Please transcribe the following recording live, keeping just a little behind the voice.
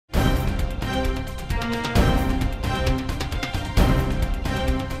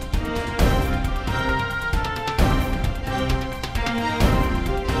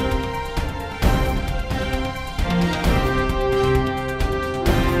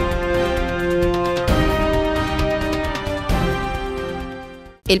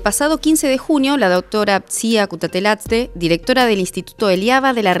El pasado 15 de junio, la doctora Mzia Kutateladze, directora del Instituto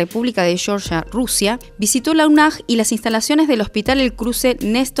Eliava de la República de Georgia, Rusia, visitó la UNAJ y las instalaciones del Hospital El Cruce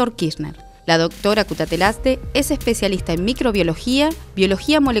Néstor Kirchner. La doctora Kutateladze es especialista en microbiología,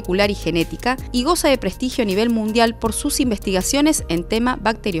 biología molecular y genética y goza de prestigio a nivel mundial por sus investigaciones en tema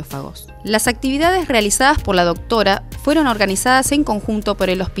bacteriófagos. Las actividades realizadas por la doctora fueron organizadas en conjunto por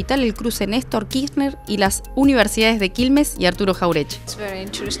el Hospital El Cruce Néstor Kirchner y las universidades de Quilmes y Arturo Jauretche. It's very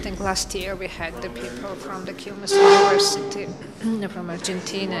interesting. Last year we had the people from the Quilmes University from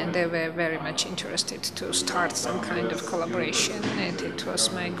Argentina, and they were very much interested to start some kind of collaboration, and it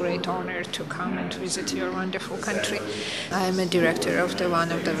was my great honor to come and visit your wonderful country. I am a director of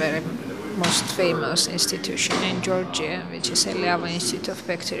one of the very most famous institution in Georgia, which is Eliava Institute of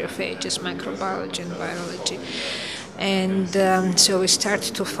Bacteriophages, Microbiology and Virology. And so we start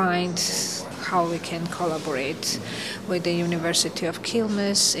to find how we can collaborate with the University of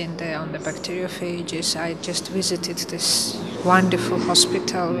Quilmes on the bacteriophages. I just visited this wonderful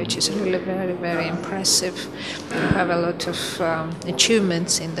hospital, which is really very, very impressive. We have a lot of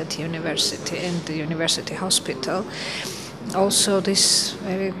achievements in that university, in the university hospital. Also, this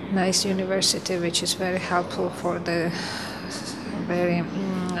very nice university, which is very helpful for the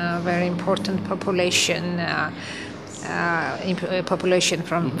very important population. Population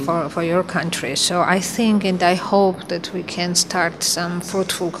for your country. So I think and I hope that we can start some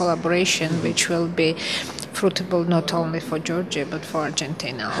fruitful collaboration which will be fruitful not only for Georgia but for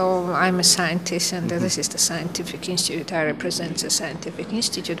Argentina. So I'm a scientist, and this is the scientific institute. I represent the scientific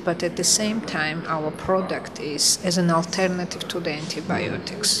institute, but at the same time our product is as an alternative to the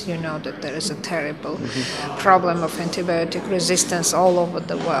antibiotics. You know that there is a terrible problem of antibiotic resistance all over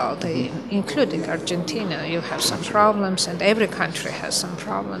the world, including Argentina. You have some problems, and every country has some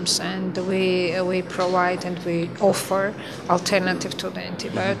problems, and we provide and we offer alternative to the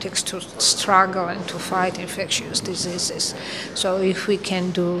antibiotics to struggle and to fight infectious diseases. So if we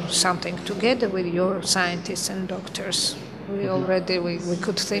can do something together with your scientists and doctors, we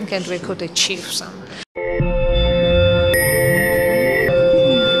could think and we could achieve some